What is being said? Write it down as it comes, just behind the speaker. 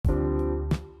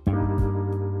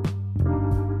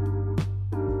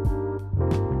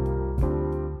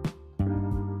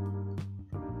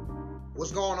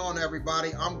What's going on,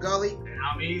 everybody? I'm Gully. And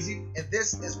I'm Easy. And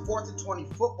this is 4th and 20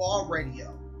 Football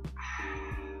Radio.